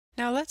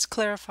Now let's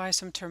clarify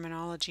some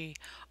terminology.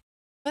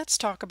 Let's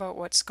talk about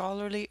what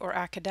scholarly or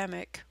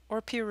academic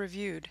or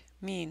peer-reviewed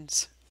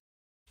means.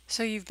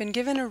 So you've been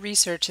given a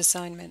research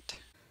assignment.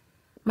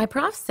 My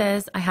prof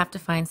says I have to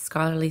find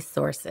scholarly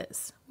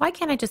sources. Why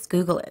can't I just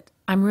Google it?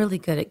 I'm really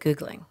good at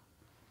Googling.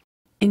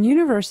 In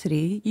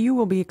university, you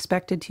will be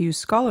expected to use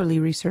scholarly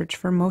research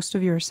for most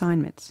of your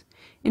assignments.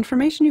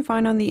 Information you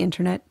find on the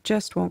internet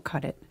just won't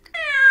cut it.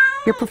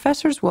 Your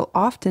professors will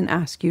often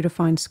ask you to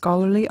find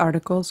scholarly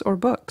articles or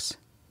books.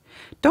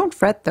 Don't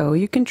fret though,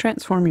 you can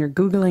transform your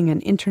Googling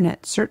and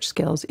internet search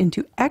skills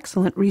into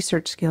excellent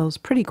research skills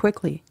pretty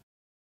quickly.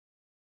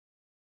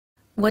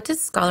 What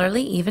does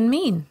scholarly even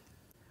mean?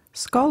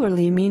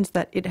 Scholarly means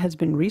that it has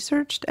been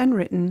researched and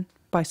written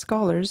by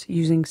scholars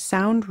using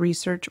sound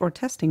research or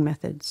testing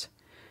methods.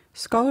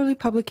 Scholarly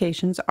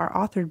publications are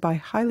authored by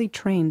highly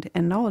trained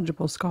and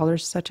knowledgeable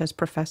scholars such as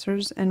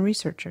professors and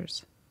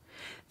researchers.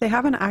 They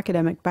have an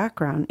academic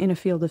background in a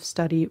field of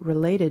study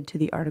related to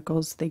the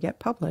articles they get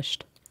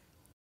published.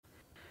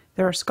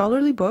 There are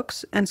scholarly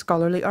books and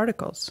scholarly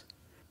articles.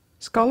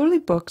 Scholarly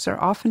books are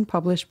often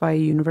published by a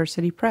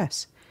university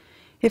press.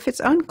 If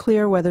it's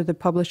unclear whether the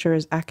publisher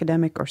is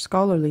academic or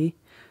scholarly,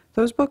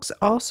 those books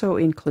also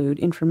include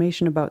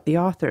information about the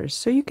authors,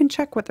 so you can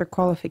check what their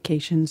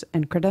qualifications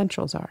and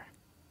credentials are.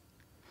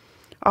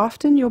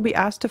 Often you'll be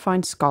asked to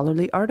find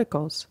scholarly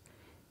articles.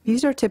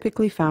 These are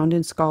typically found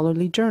in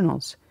scholarly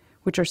journals,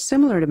 which are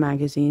similar to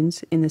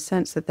magazines in the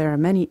sense that there are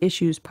many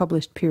issues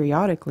published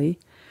periodically,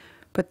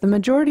 but the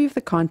majority of the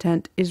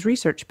content is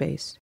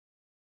research-based,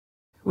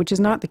 which is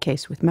not the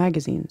case with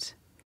magazines.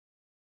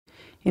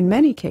 In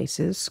many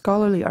cases,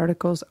 scholarly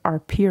articles are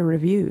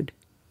peer-reviewed.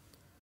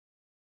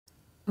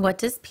 What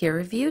does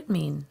peer-reviewed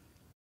mean?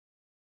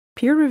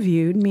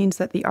 Peer-reviewed means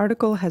that the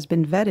article has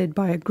been vetted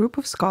by a group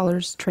of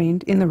scholars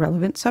trained in the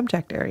relevant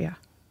subject area.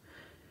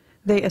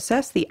 They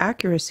assess the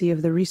accuracy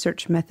of the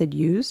research method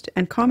used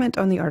and comment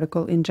on the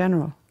article in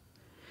general.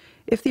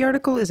 If the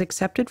article is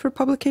accepted for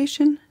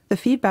publication, the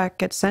feedback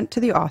gets sent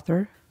to the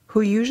author, who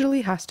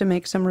usually has to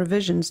make some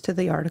revisions to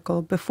the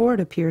article before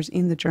it appears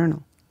in the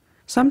journal.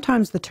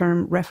 Sometimes the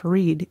term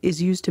refereed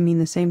is used to mean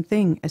the same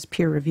thing as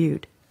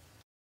peer-reviewed.